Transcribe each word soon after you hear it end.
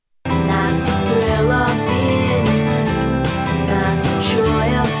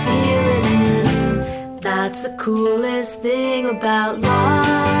What's the coolest thing about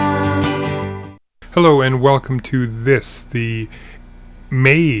love? Hello and welcome to the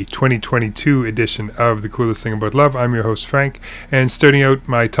May 2022 edition of The Coolest Thing About Love. I'm your host Frank, and starting out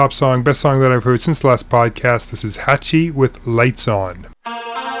my top song, best song that I've heard since the last podcast, this is Hachi with Lights On.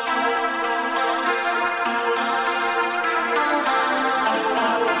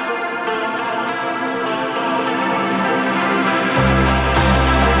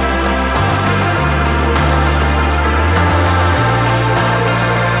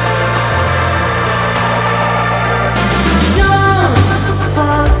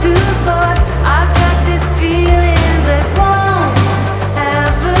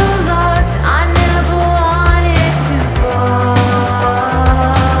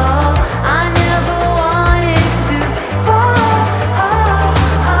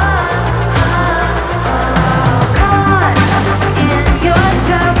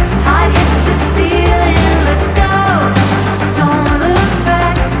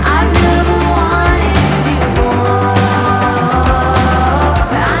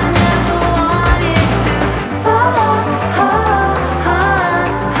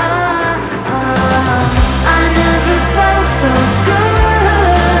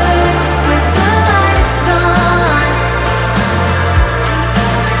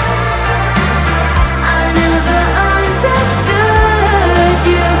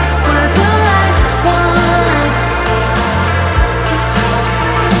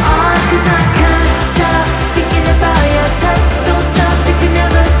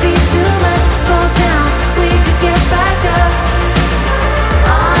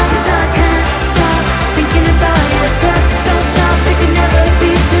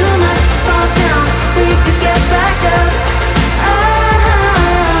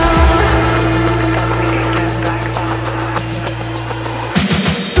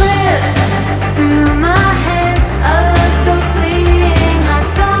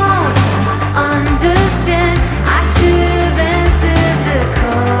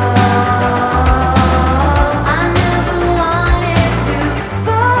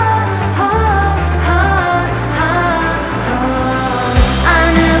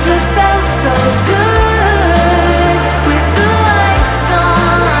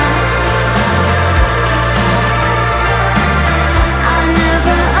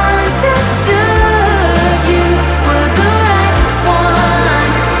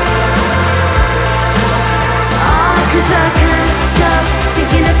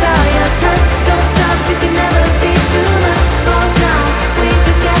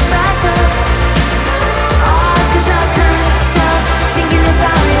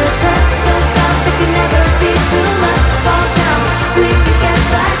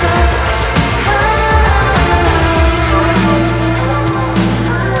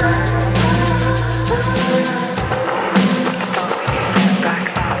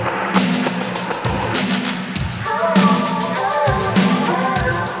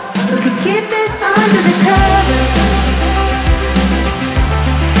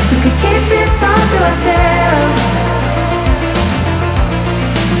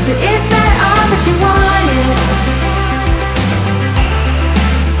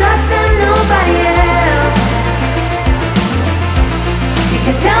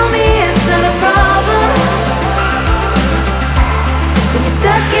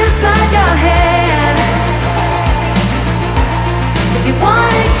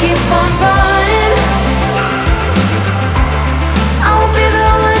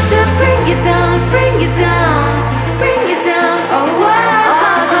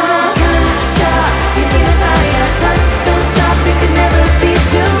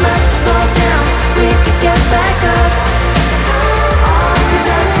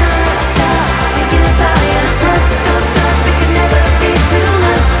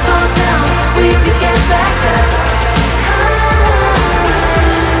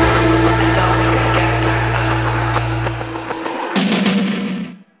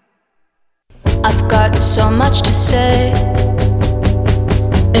 So much to say,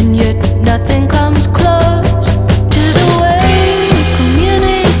 and yet nothing comes close to the way we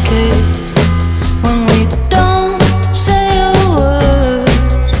communicate when we don't say a word.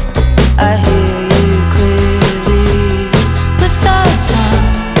 I hear you clearly without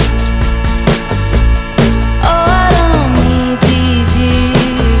sounds. Oh, I don't need these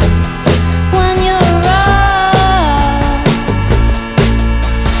ears when you're around.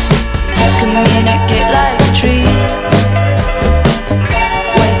 Communicate like trees.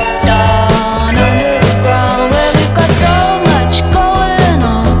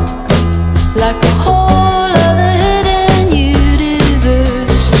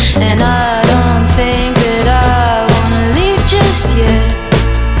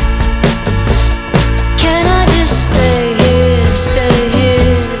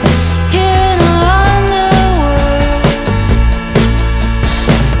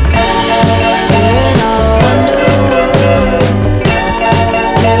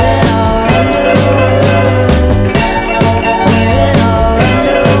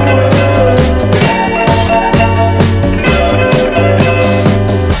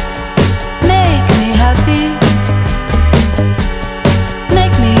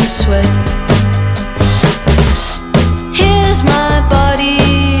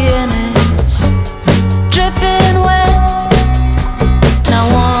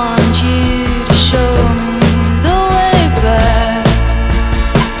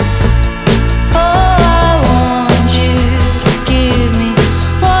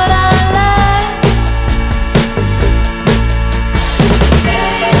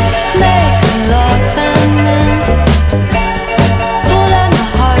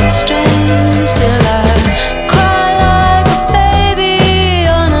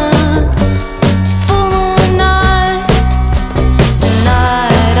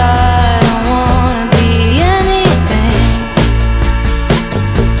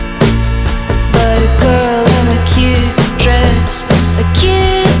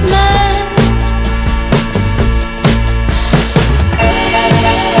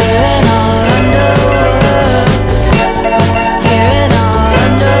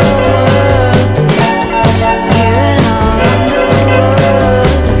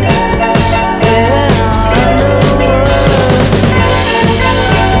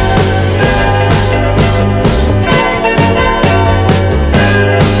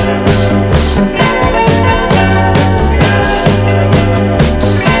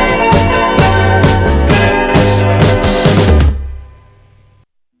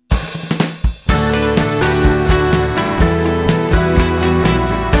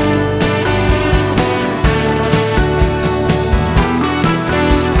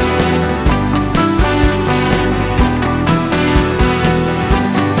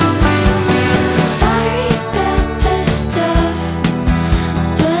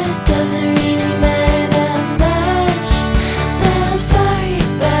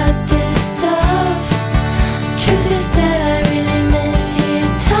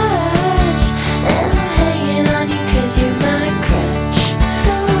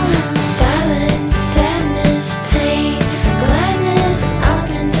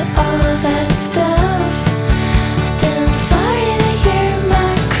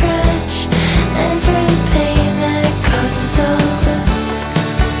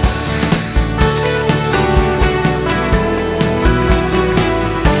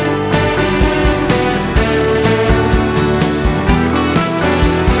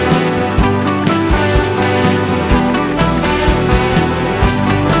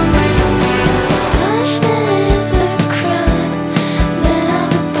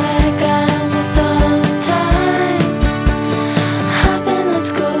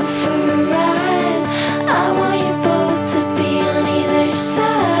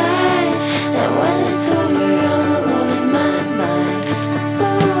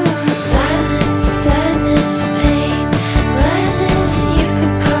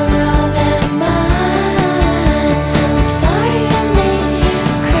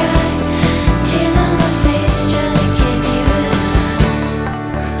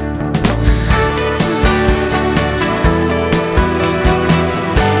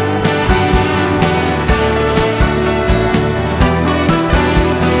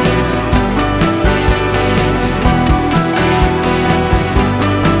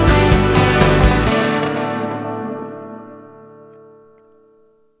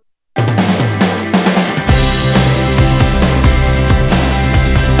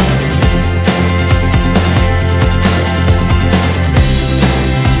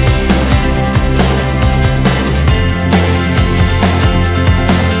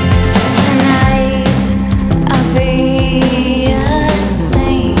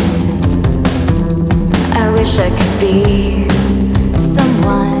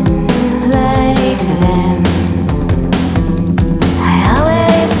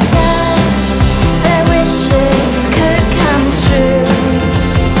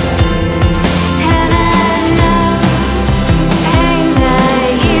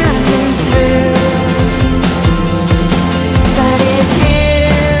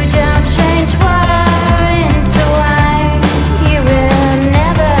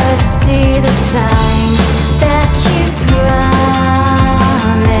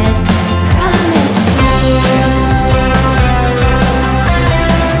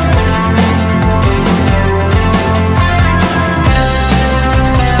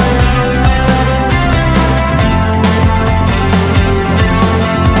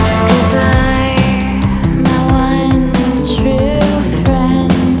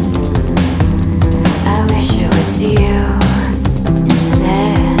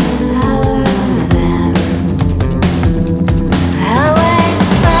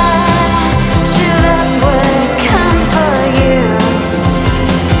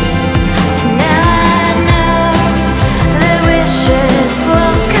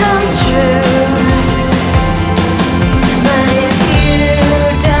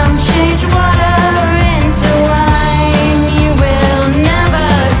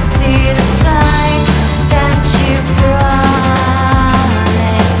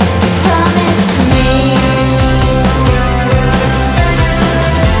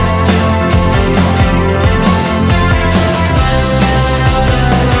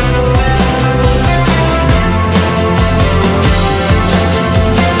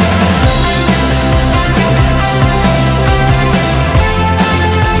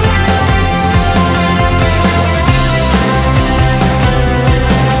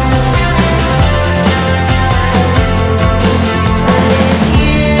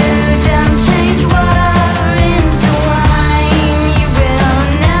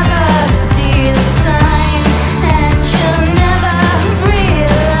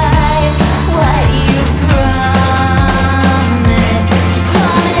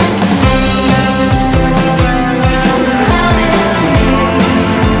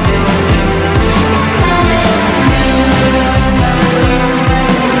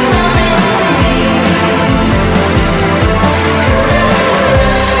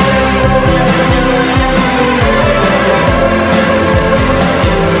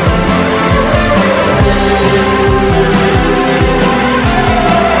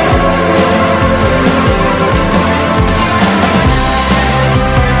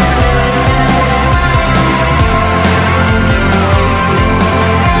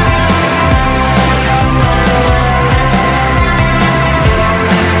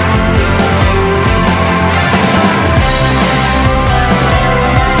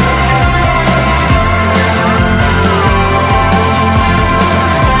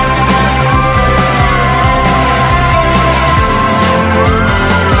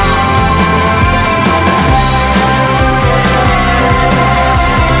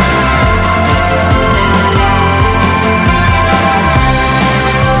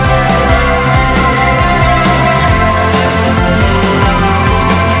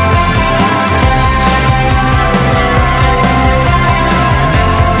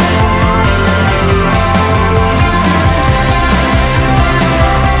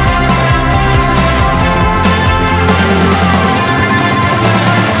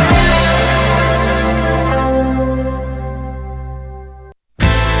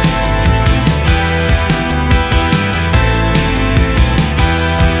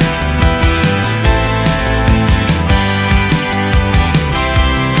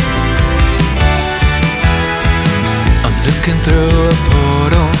 through a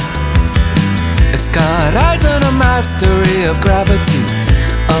portal. It's got eyes and a mastery of gravity.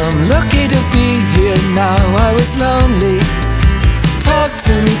 I'm lucky to be here now. I was lonely. Talk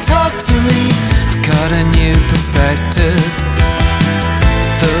to me, talk to me. I've got a new perspective.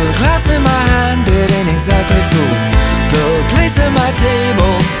 The glass in my hand, it ain't exactly full. The place at my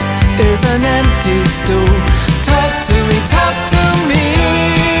table is an empty stool. Talk to me, talk to me.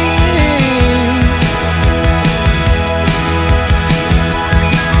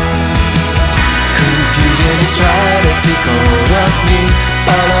 Confusion is trying to take hold of me.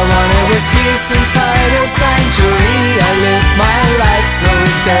 All I wanted was peace inside a sanctuary. I lived my life so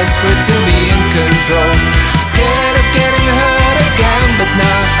desperate to be in control. Scared of getting hurt again, but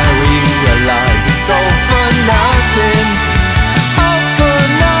now I realize it's all for nothing. All for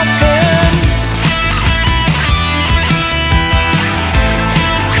nothing.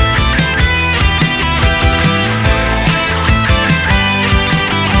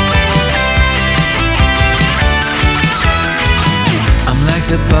 I'm like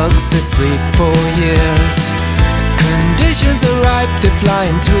the bugs that sleep for years. Conditions are ripe, they fly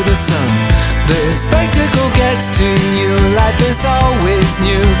into the sun. The spectacle gets too new, life is always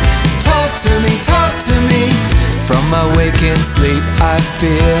new. Talk to me. From my waking sleep I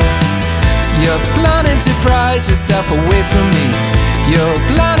fear you're planning to prize yourself away from me. You're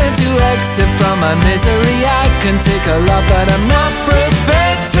planning to exit from my misery. I can take a lot, but I'm not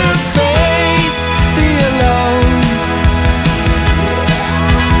prepared to face the alone.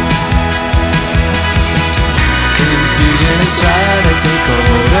 Confusion is trying to take a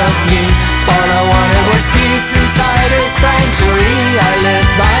hold of me. All I wanted was peace inside a sanctuary. I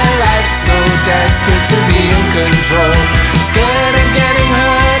lived my life so desperate to be in control. Scared of getting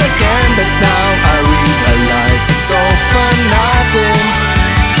hurt again, but now I realize it's all for nothing.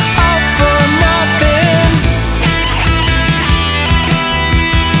 All for nothing.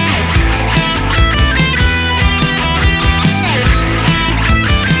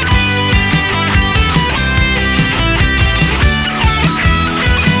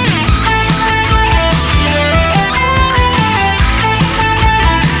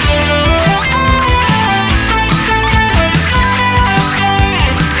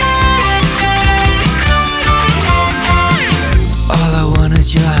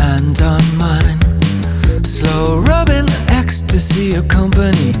 Your hand on mine, slow rubbing ecstasy of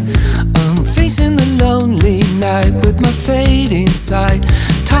company. I'm facing the lonely night with my fading sight.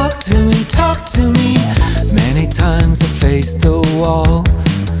 Talk to me. Many times I faced the wall.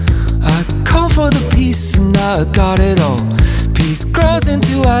 I called for the peace and now I got it all. Peace grows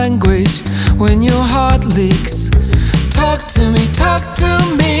into anguish when your heart leaks. Talk to me, talk to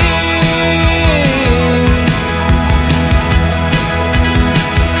me.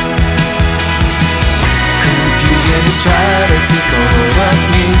 Try to take a hold of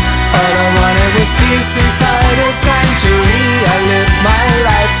me. All I wanted was peace inside a sanctuary. I lived my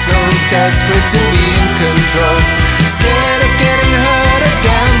life so desperate to be in control. Scared of getting hurt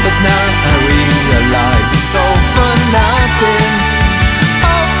again, but now I realize it's all for nothing.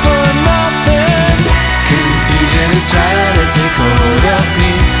 All for nothing. Confusion is trying to take a hold of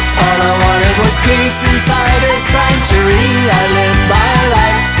me. All I wanted was peace inside a sanctuary. I lived my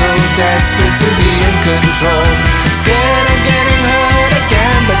life so desperate to be in control. Scared of getting hurt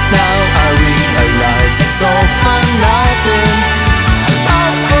again, but now I realize it's all for nothing.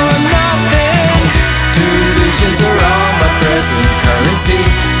 All for nothing. Delusions are all my present currency.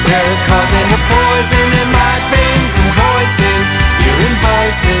 They're causing a poison in my veins and voices. Hearing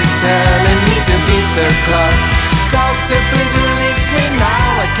voices telling me to beat their clock. Doctor, please release me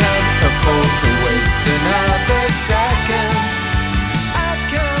now. I can't afford to waste another second. I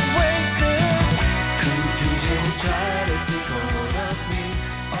can't waste it. Confusion will try to take hold of me.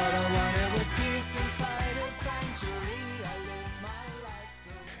 All I wanted was peace inside a sanctuary. I lived my life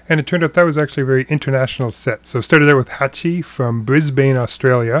so. And it turned out that was actually a very international set. So started out with Hachi from Brisbane,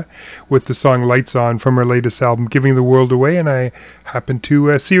 Australia, with the song Lights On from her latest album, Giving the World Away. And I happened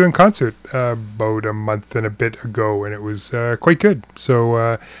to see her in concert about a month and a bit ago, and it was quite good.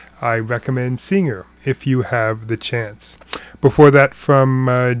 So I recommend seeing her if you have the chance. Before that, from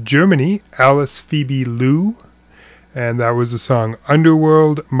Germany, Alice Phoebe Lou. And that was the song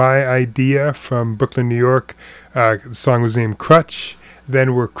Underworld, My Idea from Brooklyn, New York. The song was named Crutch.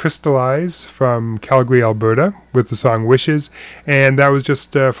 Then were Crystallize from Calgary, Alberta, with the song Wishes. And that was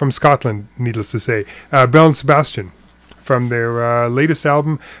just from Scotland, needless to say. Belle and Sebastian from their latest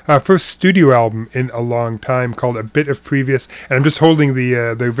album, first studio album in a long time, called A Bit of Previous. And I'm just holding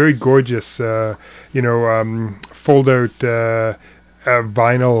the very gorgeous, fold-out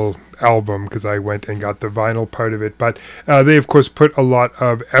vinyl album because I went and got the vinyl part of it, but they of course put a lot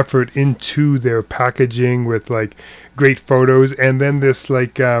of effort into their packaging with like great photos, and then this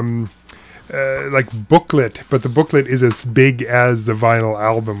like booklet, but the booklet is as big as the vinyl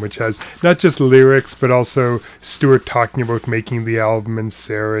album, which has not just lyrics but also Stuart talking about making the album, and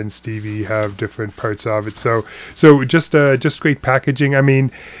Sarah and Stevie have different parts of it. So just great packaging. I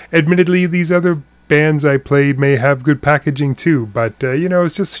mean, admittedly, these other bands I played may have good packaging too, but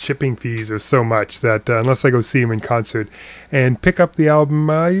it's just shipping fees are so much that unless I go see them in concert and pick up the album,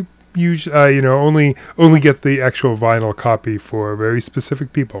 I usually only get the actual vinyl copy for very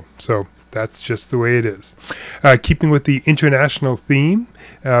specific people. So that's just the way it is. Keeping with the international theme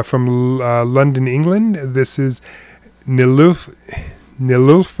from London, England, this is Nilüfer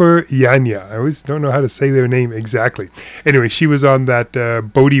Yanya. I always don't know how to say their name exactly. Anyway, she was on that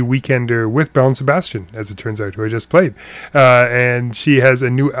Bodie Weekender with Belle and Sebastian, as it turns out, who I just played. And she has a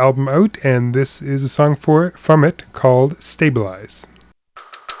new album out, and this is a song from it called Stabilize.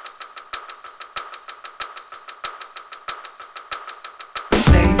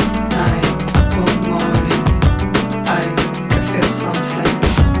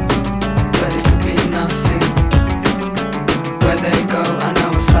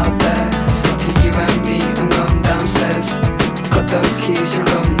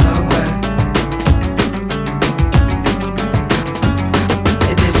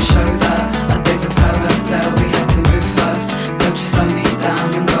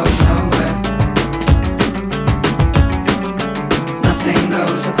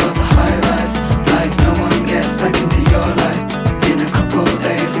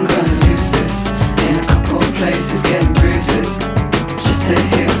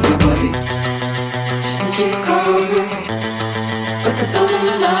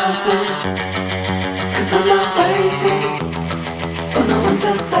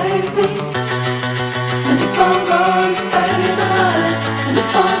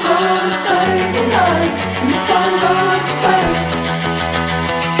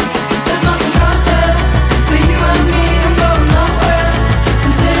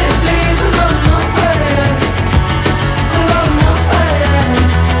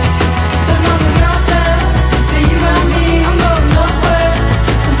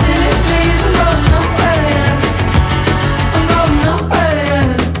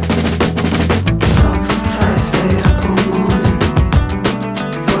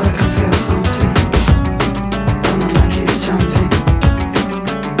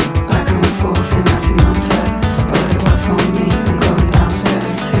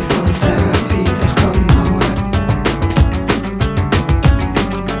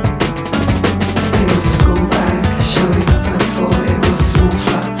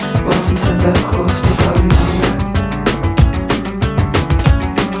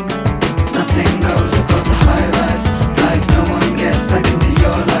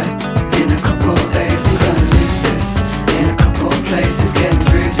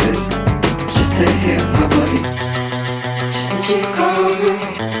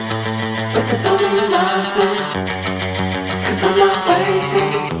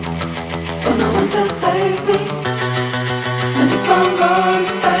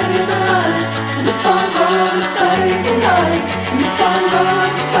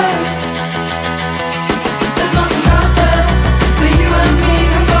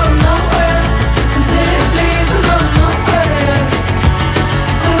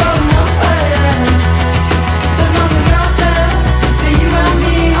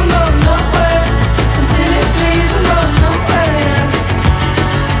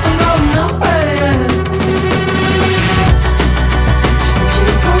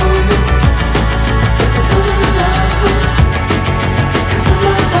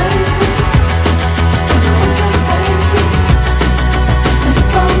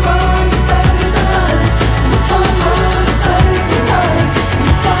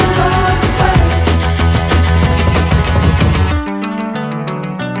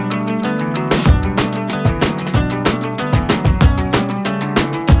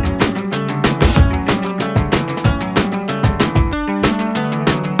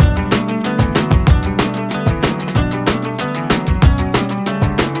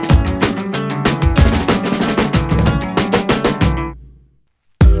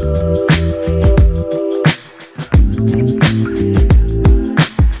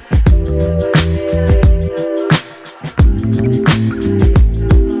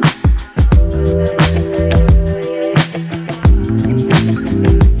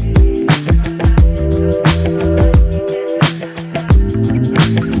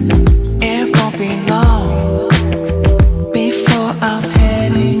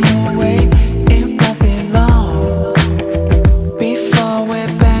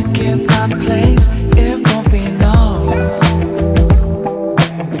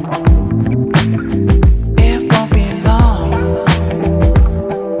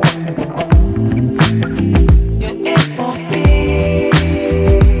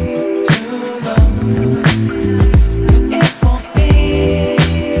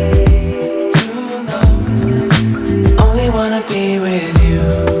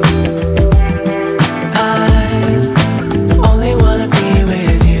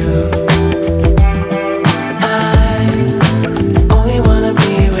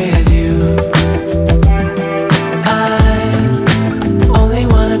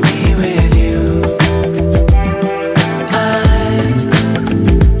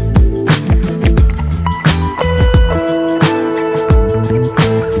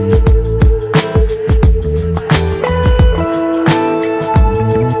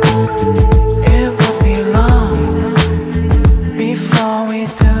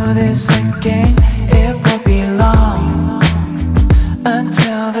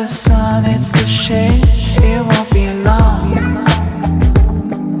 Until the sun hits the shades, it won't be long.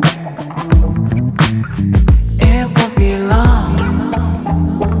 It won't be long.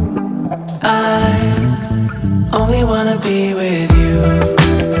 I only wanna be with you.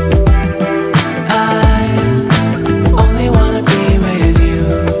 I only wanna be with you.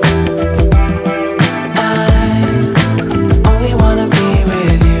 I only wanna be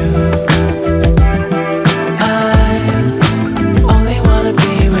with you. I only wanna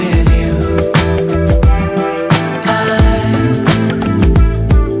be with you.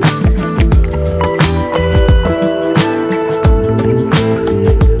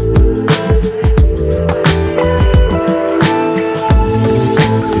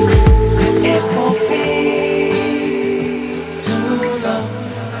 It won't be too long.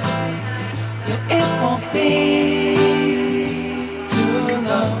 Yeah, it won't be too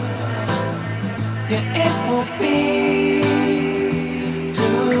long. Yeah, it won't be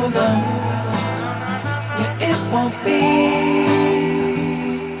too long. Yeah, it won't be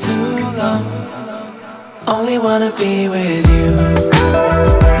too long. Only wanna be with you.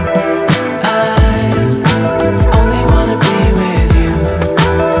 I only wanna be with you.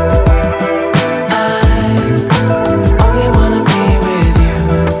 I only wanna be with you.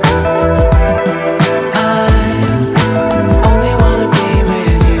 I only wanna be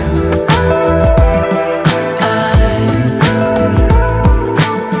with you.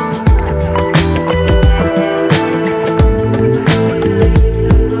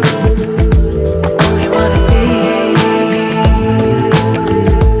 Only wanna be.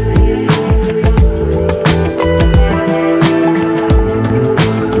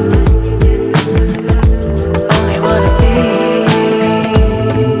 Only wanna be.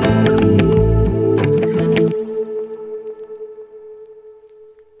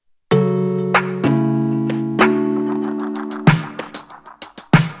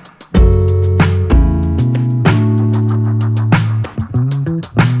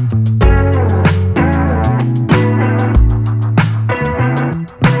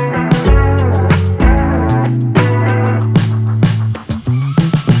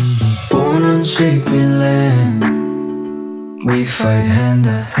 Born on sacred land, we fight hand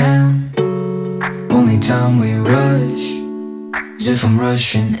to hand. Only time we rush is if I'm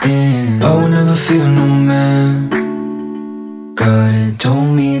rushing in. I will never feel no man. God had told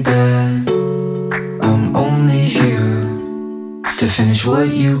me that I'm only here to finish what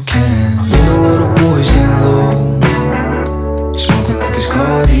you can. You know all the boys get low, smoking like it's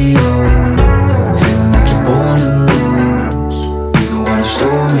cardio, feeling like you're born to lose. You know how the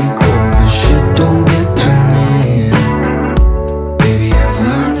story goes, but shit don't get to me. Baby, I've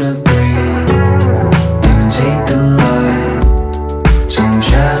learned to breathe. Demons hate the light, so I'm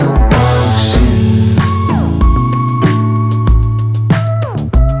shadow boxing.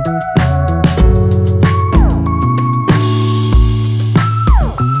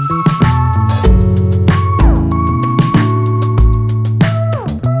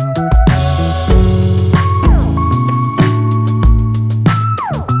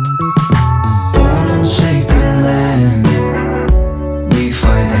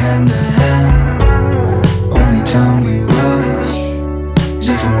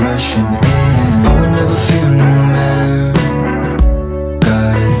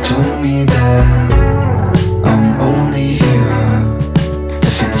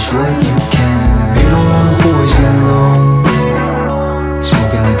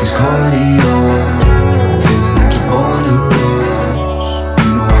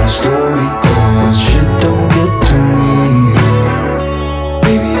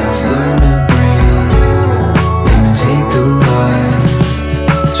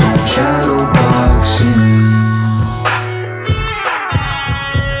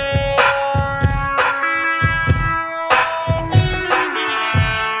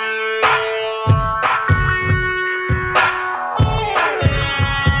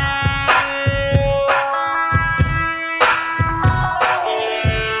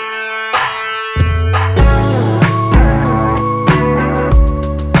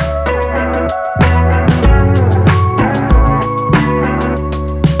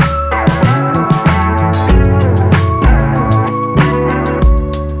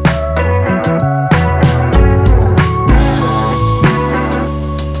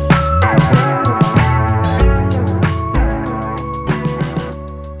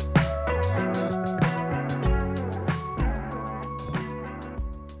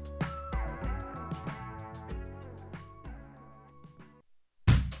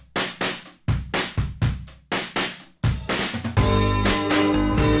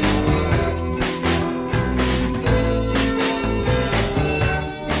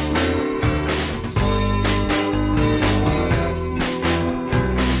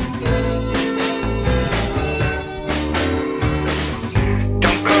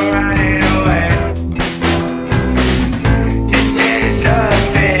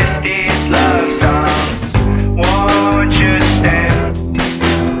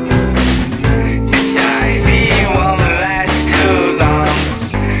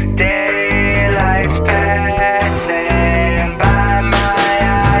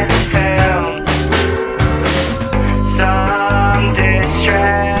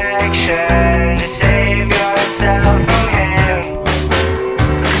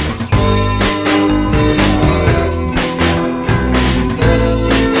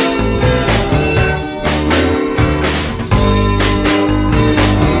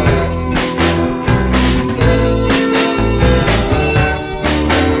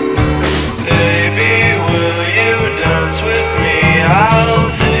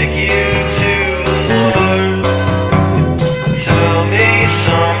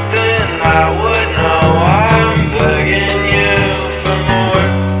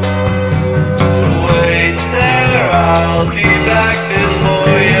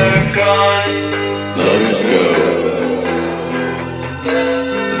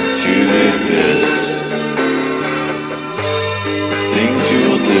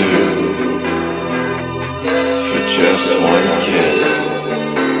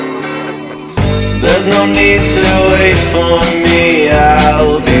 There's no need to wait for me,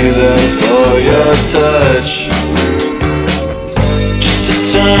 I'll be there for your touch. Just to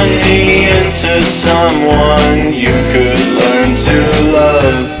turn me into someone you could learn to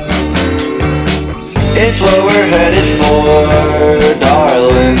love. It's what we're headed for,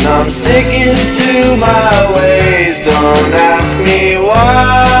 darling. I'm sticking to my ways, don't ask me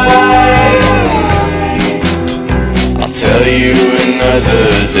why. I'll tell you another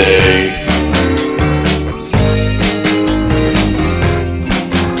day.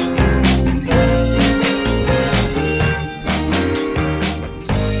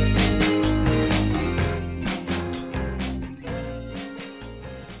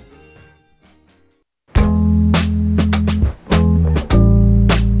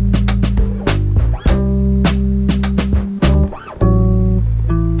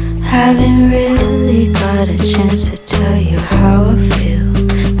 Haven't really got a chance to tell you how I feel,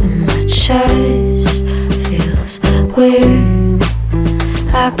 and my chest feels weird.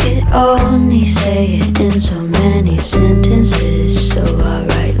 I could only say it in so many sentences, so I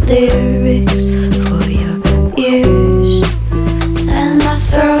write lyrics for your ears. And my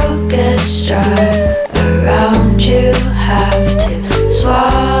throat gets dry around you, have to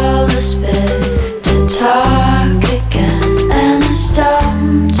swallow spit to talk again. And I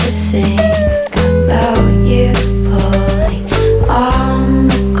stump to think about you pulling on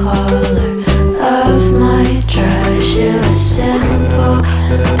the collar of my dress. It was simple,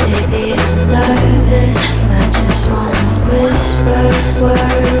 baby, I'm nervous. I just wanna whisper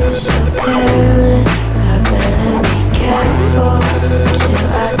words so careless. I better be careful, do I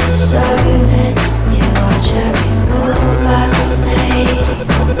deserve it? You watch every move I make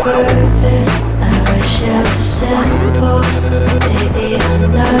on purpose. I wish it was simple, baby, I'm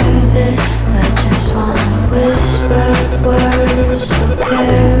nervous. I just wanna whisper words so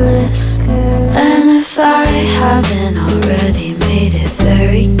careless. And if I haven't already made it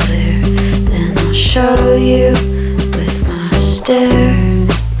very clear, then I'll show you with my stare.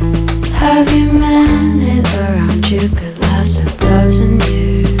 Having minute around you could last 1,000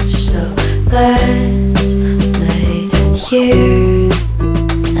 years. So let's lay here.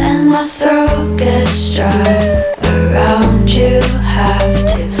 And my throat gets dry around you, have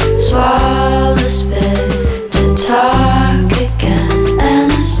to swallow spit to talk again.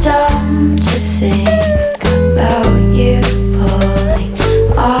 And I stump to think about you pulling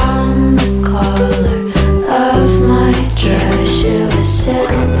on the collar of my dress. It was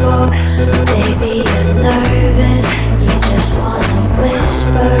simple, baby, you're nervous. You just wanna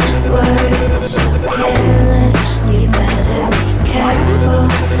whisper words so careless. You better be careful,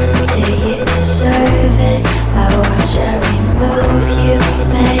 do you deserve it? I watch every move you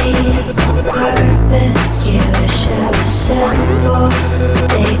make on purpose. You wish it was simple,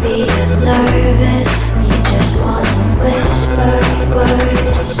 baby, you're nervous. You just wanna whisper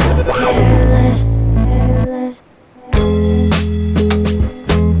words so careless.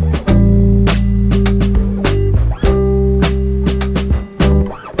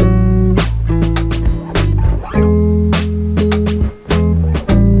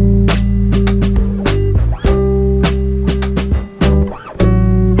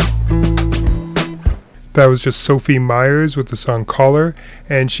 That was just Sophie Myers with the song Caller,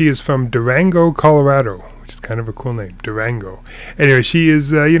 and she is from Durango, Colorado, which is kind of a cool name, Durango. Anyway, she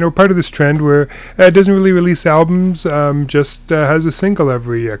is, part of this trend where doesn't really release albums, just has a single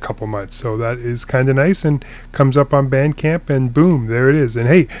every couple months. So that is kind of nice and comes up on Bandcamp, and boom, there it is. And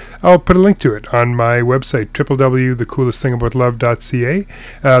hey, I'll put a link to it on my website, www.thecoolestthingaboutLove.ca.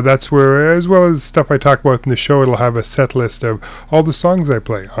 That's where, as well as stuff I talk about in the show, it'll have a set list of all the songs I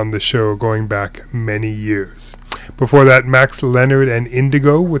play on the show going back many years. Before that, Max Leonard and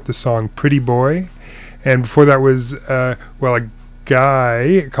Indigo with the song Pretty Boy. And before that was, a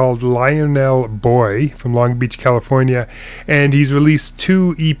guy called Lionel Boy from Long Beach, California. And he's released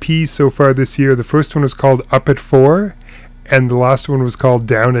 2 EPs so far this year. The first one was called Up at 4, and the last one was called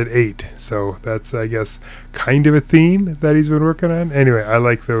Down at 8. So that's, I guess, kind of a theme that he's been working on. Anyway, I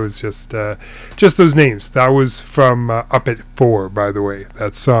like those, just those names. That was from Up at 4, by the way,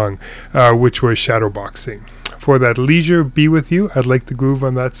 that song, which was Shadowboxing. For that, Leisure Be With You. I'd like the groove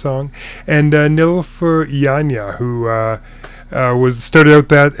on that song. And Nilüfer Yanya, who was started out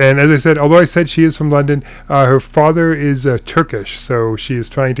that, and as I said, although I said she is from London, her father is Turkish, so she is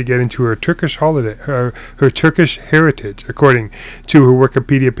trying to get into her Turkish holiday, her Turkish heritage, according to her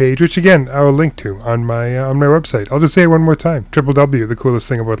Wikipedia page, which again I will link to on my website. I'll just say it one more time: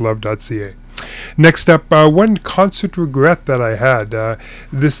 www.thecoolestthingaboutLove.ca. Next up, one concert regret that I had.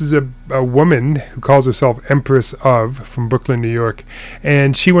 This is a woman who calls herself Empress of, from Brooklyn, New York,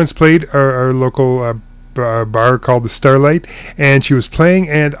 and she once played our local bar called the Starlight, and she was playing,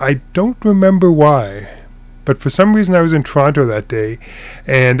 and I don't remember why, but for some reason I was in Toronto that day,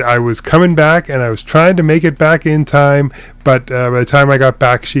 and I was coming back, and I was trying to make it back in time, but by the time I got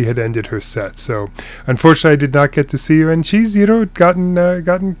back, she had ended her set. So unfortunately, I did not get to see her, and she's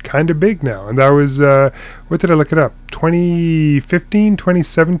gotten kind of big now. And that was what did I look it up? 2015,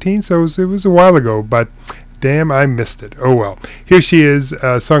 2017. So it was a while ago, but damn, I missed it. Oh well. Here she is,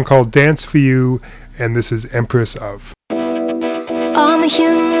 a song called "Dance for You," and this is Empress of. I'm a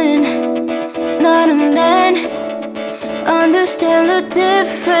human, not a man. Understand the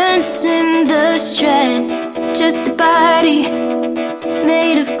difference in the strand. Just a body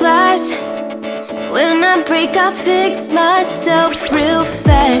made of glass. When I break, I fix myself real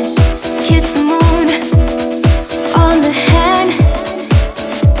fast. Kiss the moon on the hand,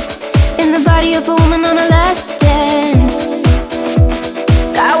 in the body of a woman on a last dance.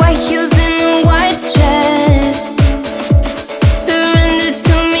 Got white heels in a white dress. Surrender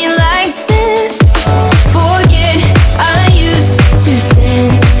to me like this. Forget I used to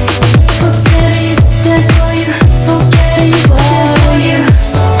dance. Forget I used to dance for you. Forget I used to dance for you.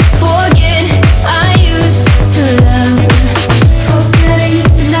 Forget I used to love. Forget I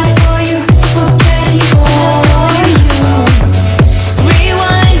used to love for you. Forget I used to love for you.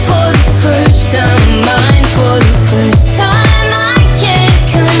 Rewind for the first time, mine for the first time. I can't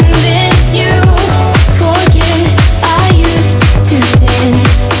convince you. Forget I used to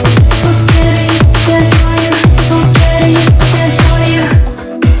dance. Forget I used to dance for you. Forget I used to dance for you.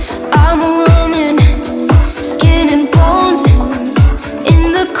 I'm a woman, skin and bones. In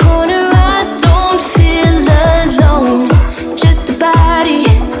the corner, I don't feel alone. Just a body,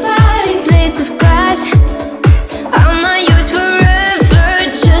 blades of grass. I'm not yours forever,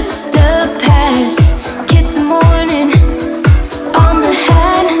 just a past. Kiss the morning on the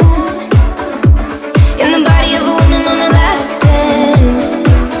hand, in the body of a woman on her last dance.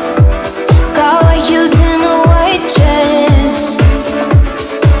 Got white heels in a white dress.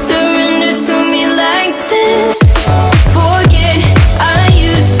 Surrender to me like this. Forget I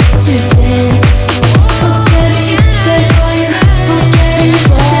used to dance. Forget I used to dance for you. Forget I used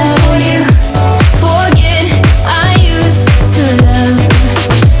to dance for you. Forget I used to love.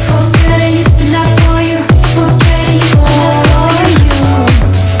 Forget I used to love for you. Forget I used to love for you.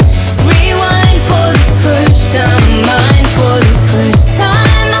 Rewind for the first time, mine for the first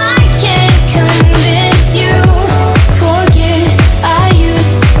time. I can't convince you. Forget I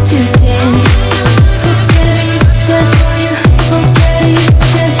used to dance. Forget I used to dance for you. Forget I used to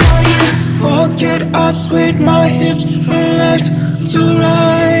dance for you. Forget I swayed my hips from left to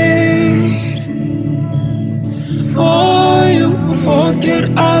right. For you, forget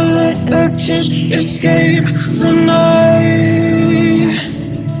I let a kiss escape the night.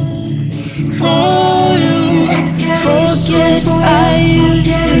 For you, Forget I used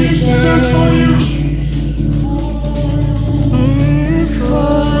to dance for you.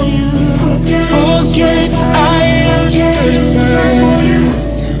 For you. Forget I used to dance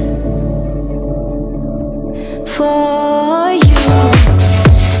for you.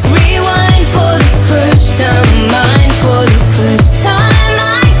 Rewind for the first time, mine for the first time.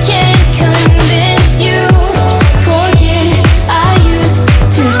 I can't convince you. Forget I used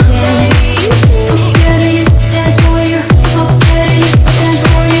to dance. Forget I used to dance for you. Forget I used to dance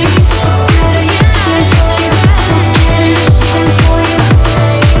for you. Forget I used to dance for you. Forget I used to dance for you.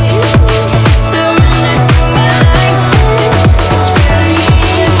 Surrender to me like this. Forget I used to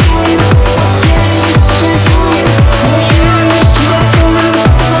dance for you. Forget I used to dance for you.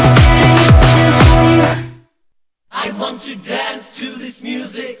 Forget I used to dance for you. I want to dance to this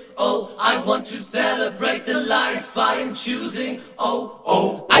music. Oh, I want to celebrate the life I am choosing.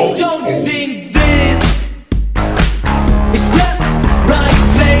 Oh, I don't think this is the right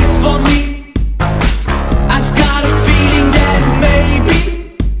place for me. I've got a feeling that maybe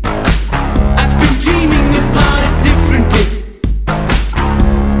I've been dreaming about it differently.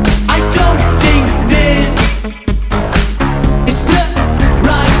 I don't think this is the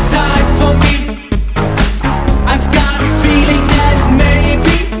right time for me. I've got a feeling that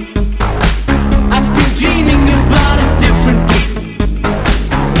maybe I've been dreaming about it differently.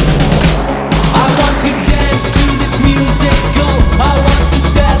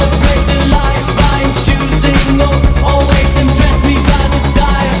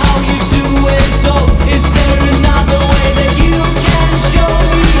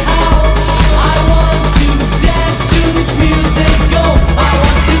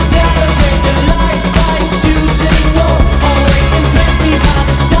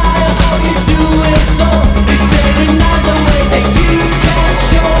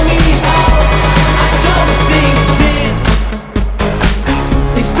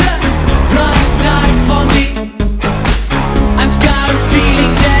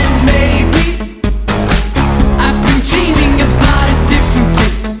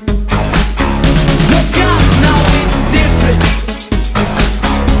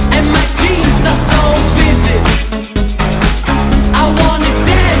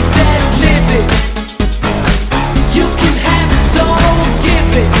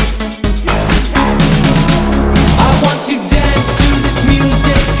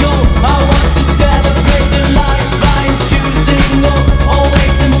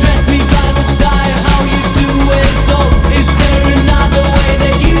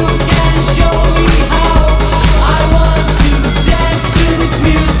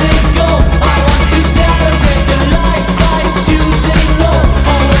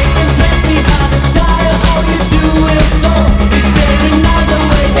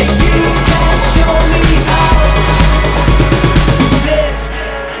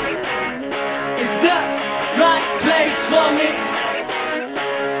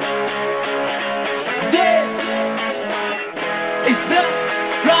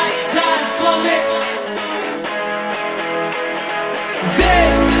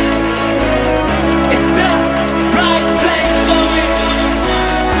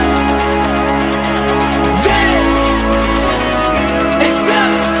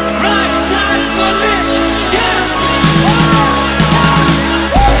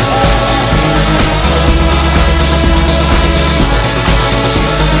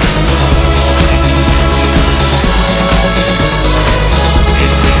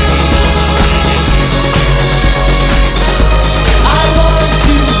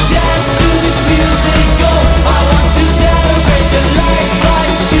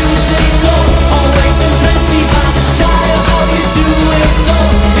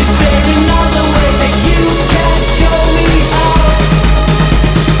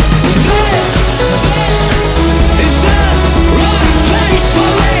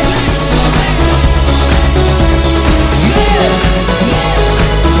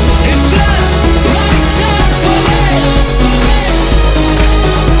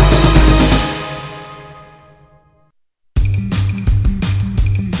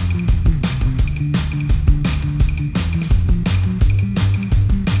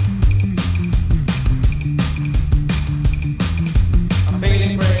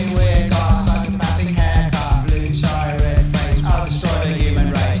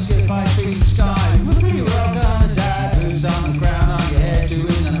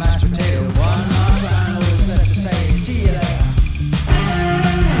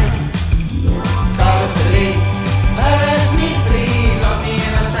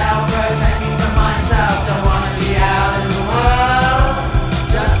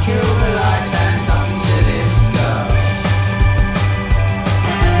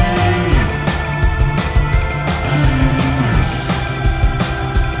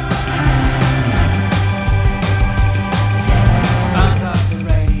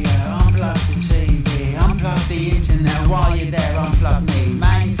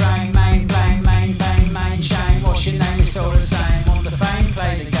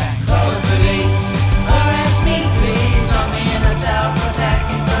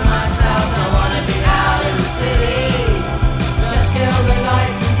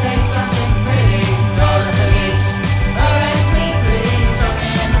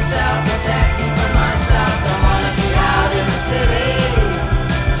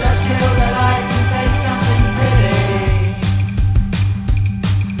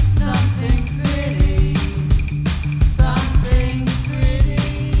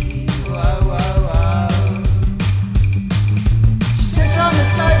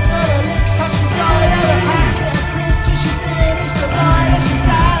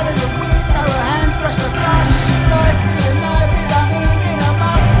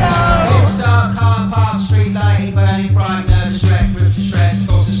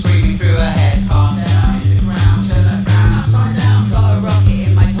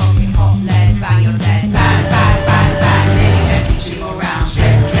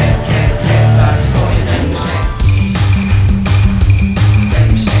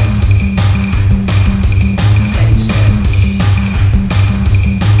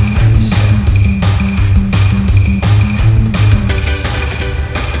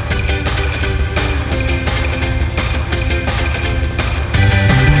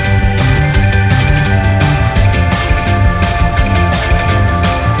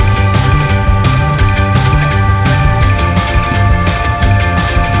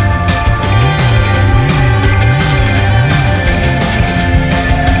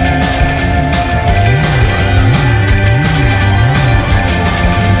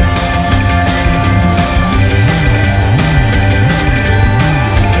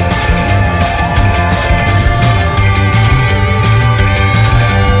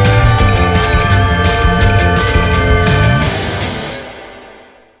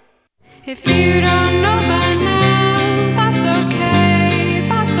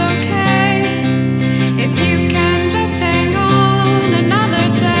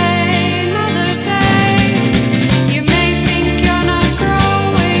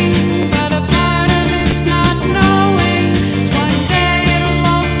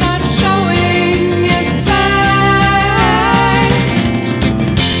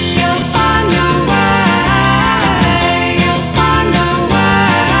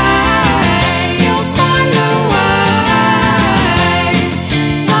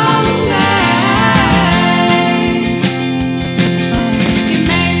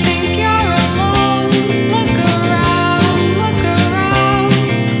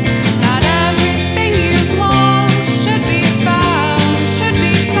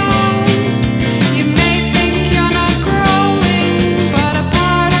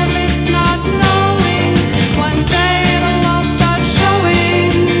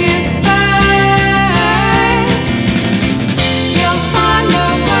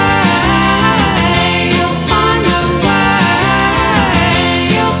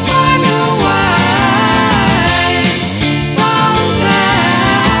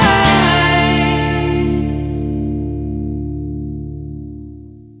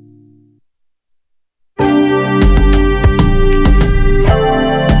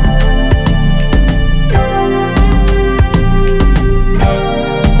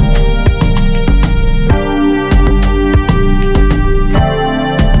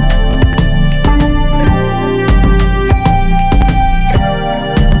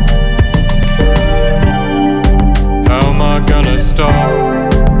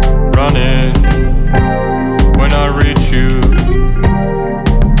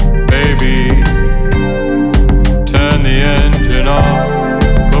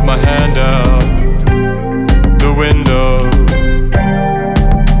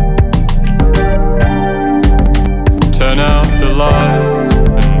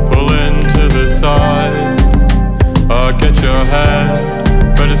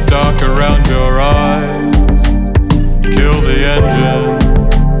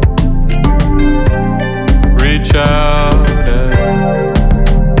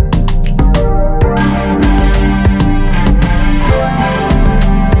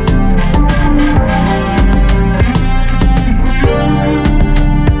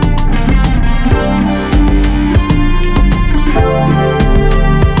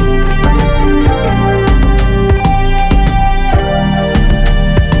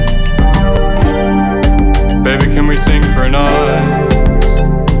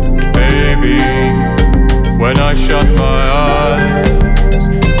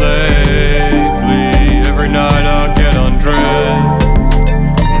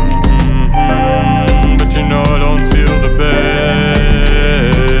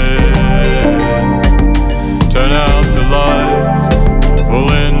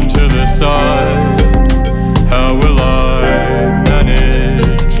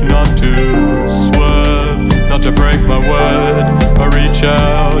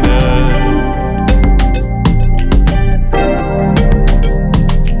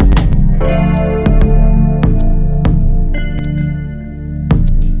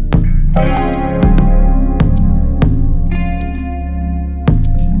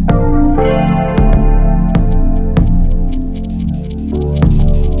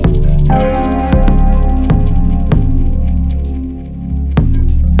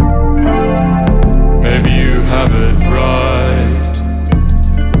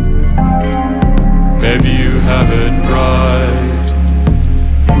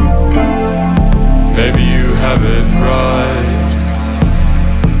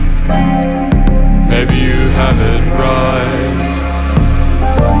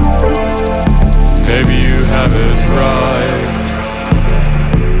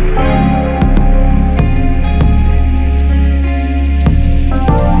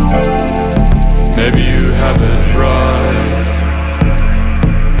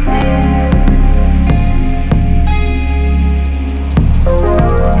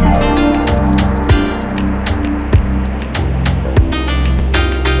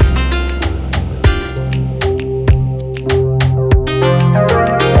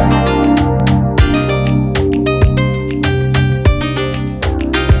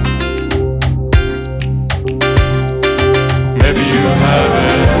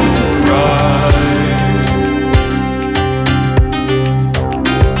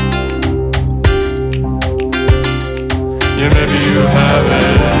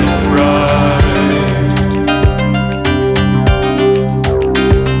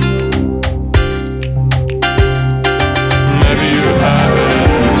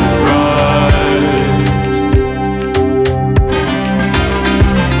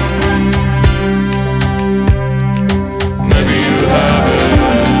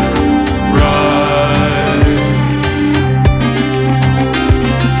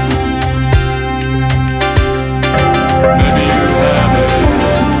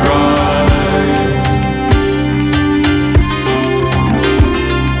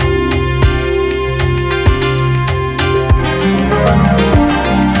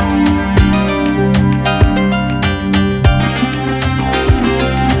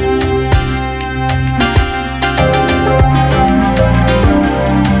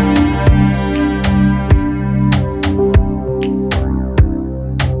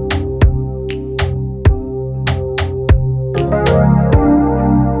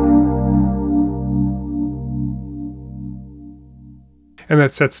 And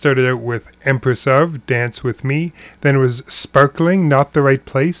that set started out with Empress of, Dance With Me. Then it was Sparkling, Not the Right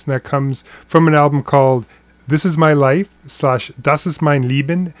Place. And that comes from an album called This Is My Life / Das ist mein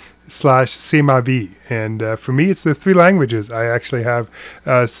Leben / C'est ma vie. And for me, it's the three languages I actually have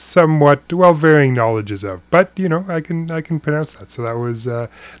somewhat, varying knowledges of. But, I can pronounce that. So that was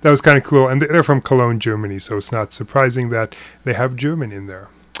kind of cool. And they're from Cologne, Germany, so it's not surprising that they have German in there.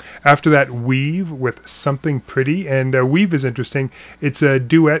 After that, Weave with Something Pretty. And Weave is interesting. It's a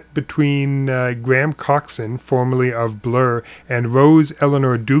duet between Graham Coxon, formerly of Blur, and Rose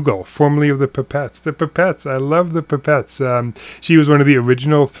Eleanor Dougal, formerly of the Pipettes. The Pipettes, I love the Pipettes. She was one of the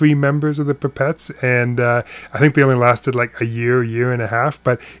original three members of the Pipettes, and I think they only lasted like a year and a half.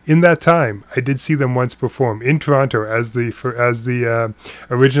 But in that time, I did see them once perform in Toronto as the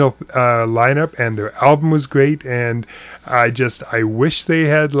original lineup, and their album was great. And I wish they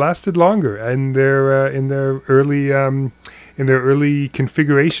had lasted longer in their early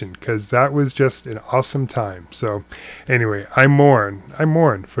configuration, because that was just an awesome time. So anyway, I mourn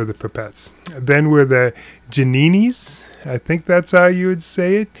for the Pipettes. Then we're the Jeaninis. I think that's how you would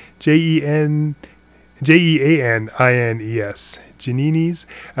say it. Jeanines. Jeaninis.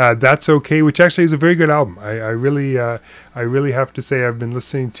 That's Okay, which actually is a very good album. I really have to say I've been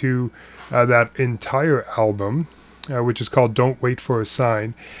listening to that entire album, which is called Don't Wait for a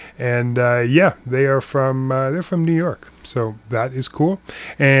Sign. And they are from New York. So that is cool.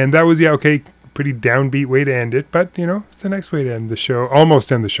 And that was pretty downbeat way to end it, but it's a nice way to end the show.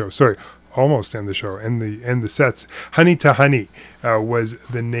 Almost end the show. End the sets. Honey to Honey was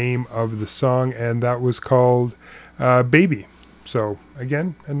the name of the song, and that was called Baby. So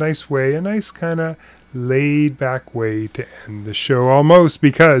again, a nice kind of laid back way to end the show, almost,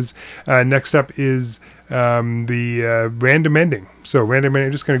 because next up is the random ending. So random ending,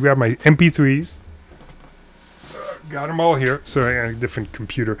 I'm just going to grab my MP3s. Got them all here. So I got a different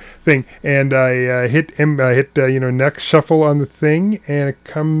computer thing, and I hit next shuffle on the thing, and it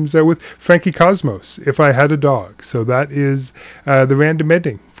comes out with Frankie Cosmos, If I Had a Dog. So that is the random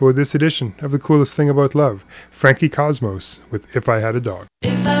ending for this edition of The Coolest Thing About Love. Frankie Cosmos with If I Had a Dog.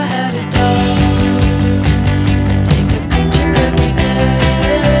 If I had a dog, I'd take a picture every day.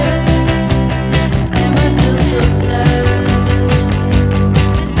 Am I still so sad?